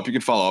follow up. You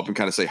can follow up and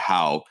kind of say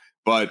how,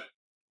 but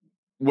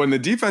when the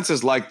defense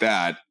is like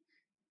that,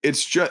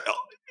 it's just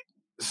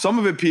some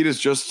of it, Pete, is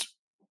just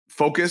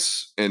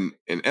focus and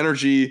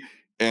energy.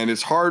 And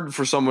it's hard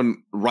for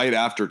someone right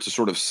after to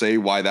sort of say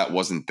why that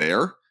wasn't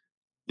there.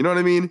 You know what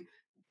I mean?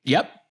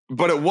 Yep.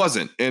 But it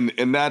wasn't.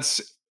 And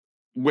that's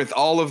with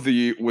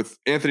with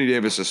Anthony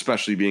Davis,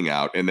 especially being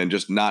out, and then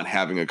just not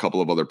having a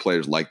couple of other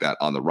players like that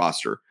on the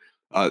roster.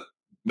 The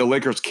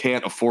Lakers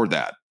can't afford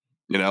that,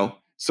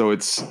 So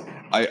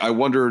I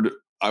wondered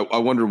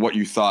what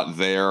you thought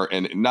there,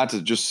 and not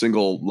to just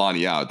single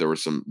Lonnie out. There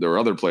were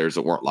other players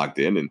that weren't locked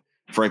in, and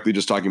frankly,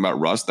 just talking about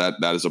Russ, that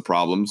is a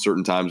problem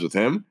certain times with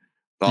him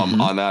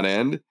on that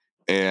end,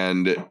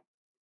 and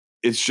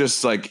it's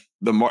just like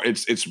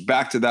it's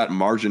back to that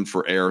margin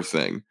for error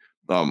thing,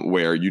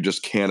 where you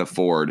just can't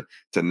afford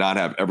to not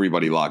have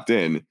everybody locked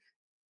in,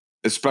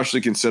 especially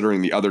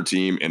considering the other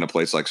team in a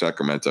place like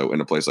Sacramento,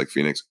 in a place like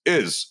Phoenix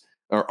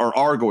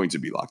are going to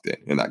be locked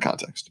in that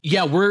context.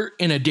 Yeah, we're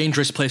in a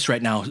dangerous place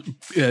right now,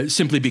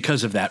 simply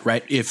because of that,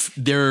 right? If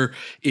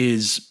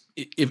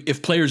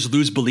players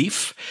lose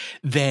belief,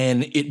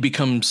 then it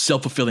becomes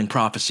self-fulfilling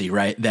prophecy,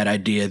 right? That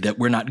idea that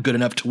we're not good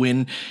enough to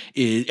win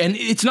and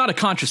it's not a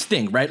conscious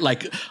thing, right?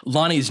 Like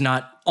Lonnie's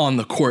not on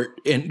the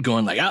court and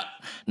going like,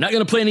 not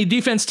going to play any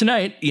defense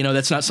tonight.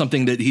 That's not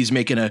something that he's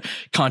making a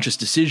conscious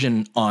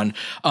decision on.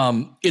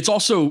 It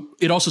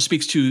also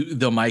speaks to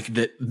the Mike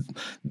that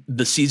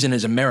the season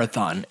is a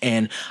marathon.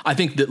 And I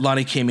think that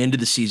Lonnie came into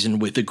the season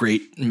with a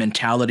great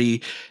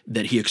mentality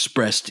that he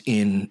expressed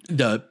in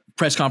the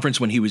press conference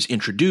when he was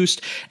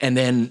introduced, and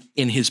then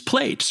in his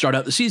play to start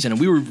out the season.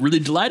 And we were really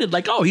delighted,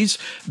 like, oh, he's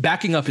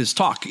backing up his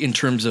talk in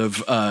terms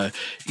of,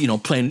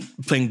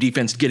 playing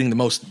defense, getting the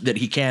most that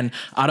he can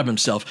out of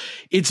himself.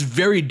 It's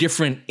very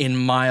different in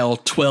mile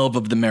 12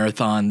 of the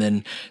marathon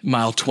than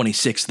mile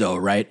 26 though.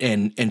 Right.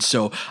 And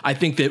so I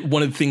think that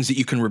one of the things that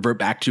you can revert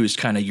back to is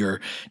kind of your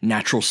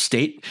natural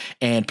state.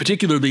 And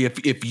particularly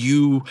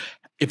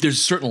if there's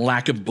a certain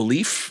lack of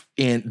belief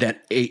in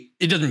that,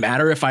 it doesn't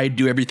matter if I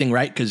do everything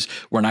right, because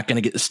we're not going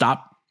to get the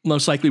stop.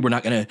 Most likely, we're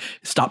not going to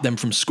stop them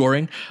from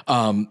scoring.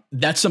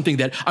 That's something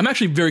that I'm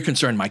actually very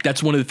concerned, Mike.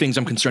 That's one of the things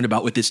I'm concerned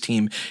about with this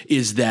team,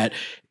 is that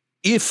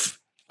if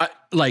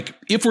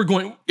we're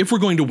going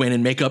to win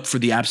and make up for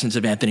the absence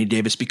of Anthony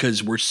Davis,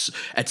 because we're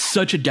at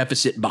such a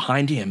deficit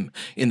behind him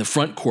in the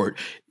front court,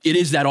 it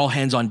is that all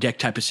hands on deck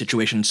type of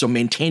situation. So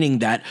maintaining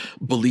that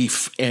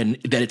belief and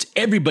that it's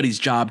everybody's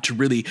job to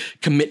really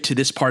commit to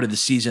this part of the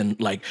season.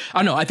 Like, I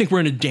don't know, I think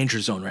we're in a danger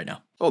zone right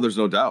now. Oh, there's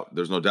no doubt.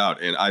 There's no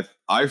doubt. And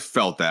I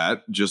felt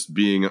that just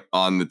being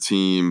on the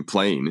team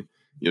plane,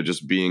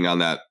 just being on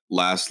that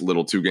last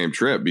little 2-game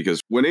trip,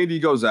 because when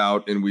AD goes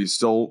out, and we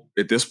still,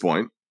 at this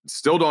point,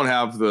 still don't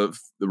have the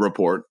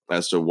report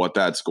as to what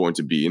that's going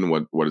to be and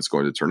what it's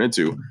going to turn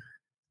into.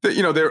 I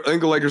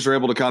think the Lakers are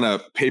able to kind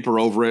of paper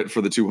over it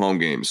for the 2 home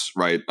games,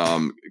 right?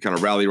 Kind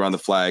of rally around the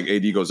flag.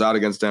 AD goes out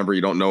against Denver.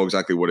 You don't know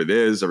exactly what it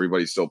is.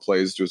 Everybody still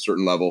plays to a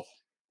certain level.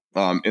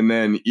 And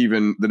then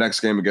even the next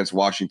game against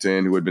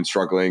Washington, who had been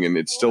struggling, and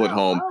it's still at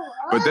home.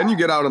 But then you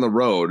get out on the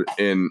road,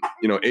 and,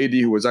 AD,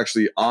 who was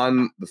actually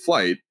on the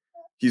flight,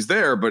 he's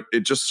there, but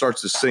it just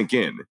starts to sink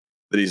in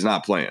that he's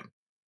not playing.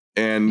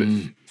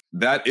 And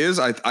that is,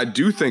 I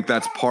do think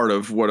that's part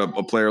of what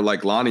a player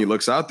like Lonnie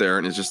looks out there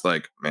and is just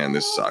like, man,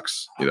 this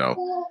sucks,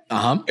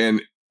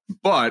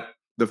 But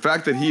the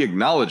fact that he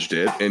acknowledged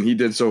it, and he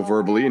did so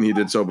verbally, and he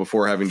did so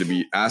before having to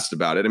be asked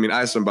about it. I mean,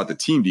 I asked him about the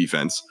team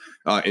defense,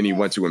 and he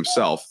went to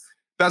himself.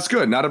 That's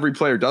good. Not every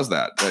player does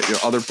that.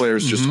 Other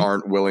players just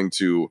aren't willing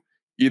to,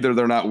 either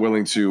they're not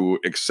willing to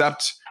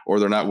accept or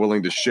they're not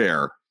willing to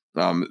share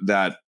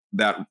that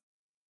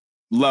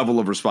level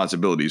of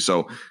responsibility.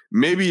 So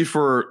maybe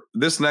for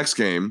this next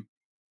game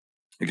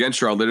against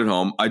Charlotte at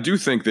home, I do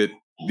think that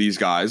these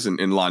guys,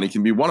 and Lonnie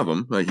can be one of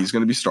them, he's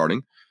going to be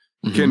starting,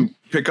 can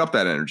pick up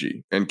that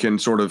energy and can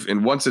sort of,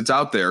 and once it's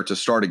out there to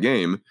start a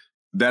game,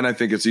 then I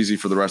think it's easy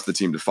for the rest of the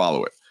team to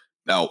follow it.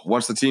 Now,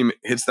 once the team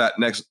hits that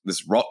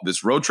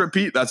this road trip,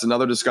 Pete, that's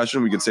another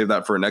discussion. We could save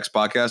that for a next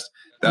podcast.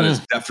 That is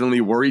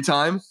definitely worry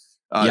time.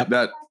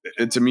 That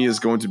to me is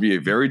going to be a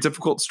very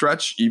difficult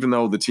stretch, even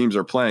though the teams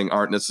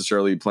aren't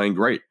necessarily playing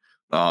great.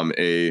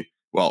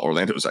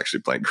 Orlando's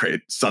actually playing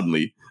great.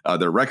 Suddenly,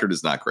 their record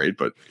is not great,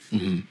 but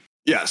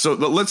yeah. So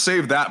let's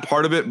save that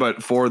part of it.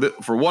 But for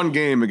one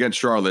game against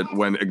Charlotte,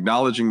 when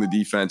acknowledging the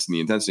defense and the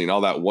intensity and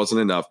all that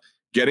wasn't enough,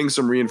 getting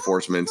some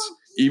reinforcements,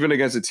 even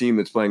against a team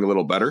that's playing a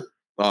little better,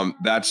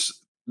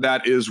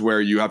 that is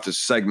where you have to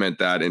segment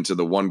that into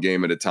the one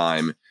game at a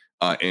time.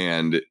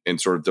 And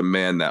sort of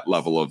demand that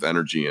level of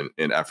energy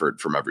and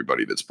effort from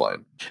everybody that's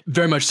playing.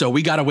 Very much so.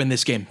 We got to win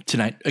this game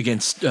tonight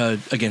against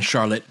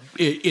Charlotte,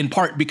 in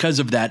part because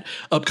of that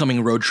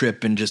upcoming road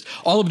trip and just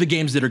all of the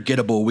games that are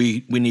gettable.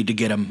 We need to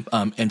get them.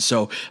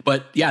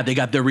 But yeah, they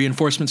got their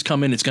reinforcements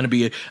coming. It's going to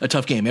be a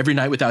tough game. Every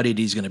night without AD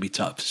is going to be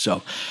tough.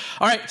 So,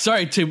 all right,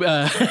 sorry to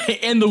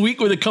end the week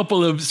with a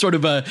couple of sort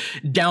of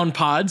down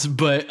pods,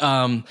 but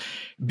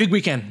big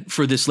weekend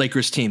for this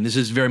Lakers team. This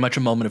is very much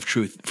a moment of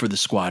truth for the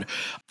squad.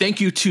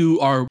 Thank you to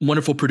our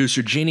wonderful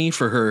producer, Jeannie,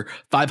 for her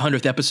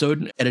 500th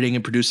episode, editing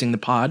and producing the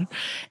pod.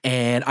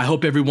 And I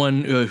hope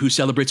everyone who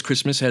celebrates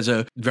Christmas has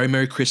a very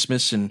Merry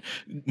Christmas and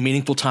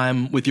meaningful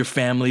time with your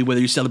family,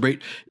 whether you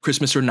celebrate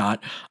Christmas or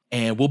not.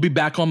 And we'll be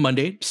back on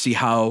Monday to see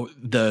how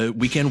the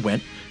weekend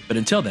went. But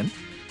until then,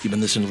 you've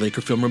been listening to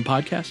Laker Film Room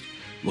Podcast.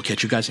 We'll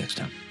catch you guys next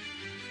time.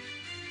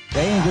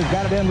 James has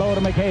got it in low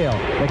to McHale.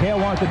 McHale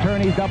wants to turn.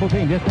 He's double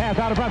teamed. Just pass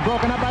out in front.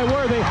 Broken up by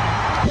Worthy.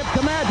 Tip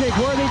to Magic.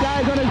 Worthy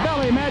dies on his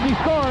belly. Magic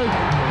scores.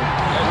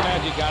 There's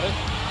Magic got it.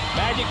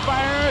 Magic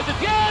fires. It's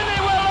good.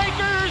 The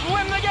Lakers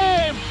win the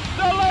game.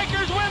 The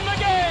Lakers win the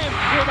game.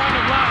 Rebound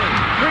of Lonnie.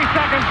 3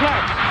 seconds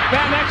left.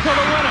 Van Exel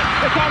to win it.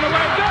 It's on the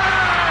way. Good.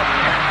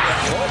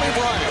 Kobe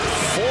Bryant,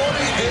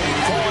 48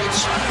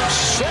 points,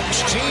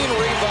 16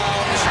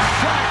 rebounds.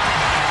 Shot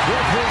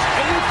with his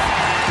 8th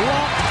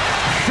block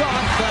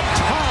shot that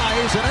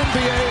ties an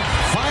NBA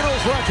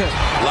Finals record.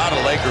 A lot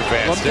of Laker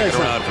fans sticking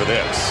around for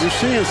this. You're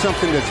seeing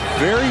something that's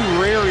very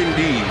rare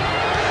indeed.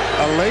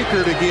 A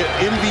Laker to get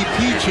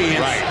MVP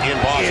chance in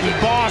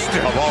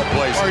Boston. Of all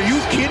places. Are you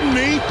kidding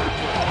me?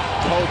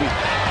 Kobe,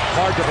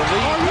 hard to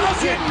believe. Are you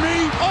kidding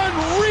me?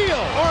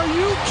 Unreal. Are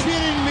you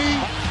kidding me?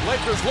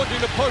 Lakers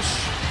looking to push.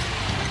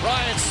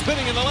 Bryant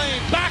spinning in the lane.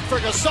 Back for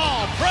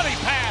Gasol. Pretty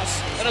pass.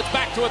 And it's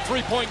back to a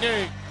 3-point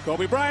game.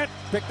 Kobe Bryant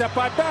picked up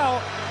by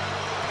Bell.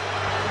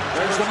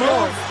 There's the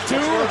move. 2,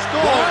 1.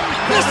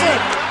 Listen.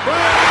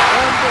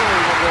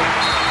 Unbelievable.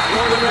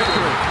 For the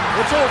victory.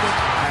 It's over.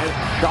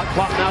 Shot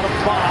clock now to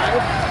 5.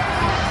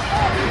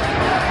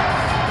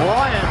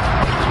 Bryant.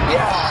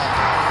 Yes.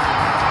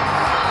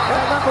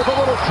 And that was a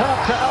little tap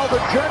to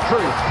Alvin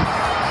Gentry.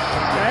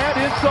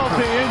 Add insult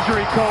to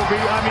injury, Kobe.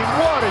 I mean,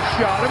 what a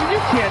shot. I mean,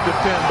 you can't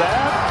defend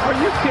that. Are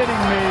you kidding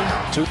me?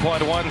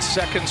 2.1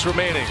 seconds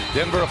remaining.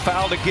 Denver a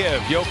foul to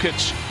give.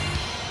 Jokic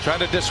trying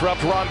to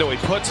disrupt Rondo. He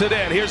puts it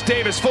in. Here's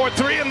Davis,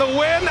 4-3 in the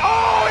win.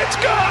 Oh, it's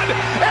good!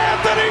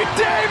 Anthony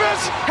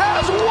Davis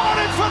has won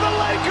it for the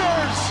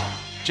Lakers!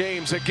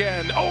 James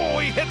again. Oh,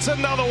 he hits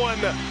another one.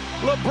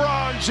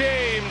 LeBron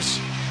James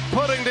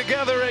putting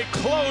together a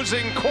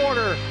closing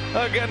quarter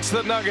against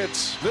the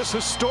Nuggets. This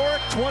historic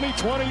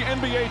 2020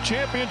 NBA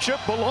championship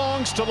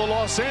belongs to the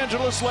Los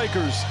Angeles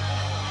Lakers.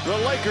 The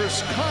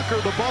Lakers conquer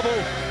the bubble,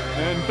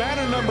 and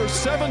banner number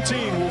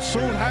 17 will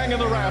soon hang in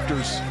the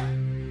rafters.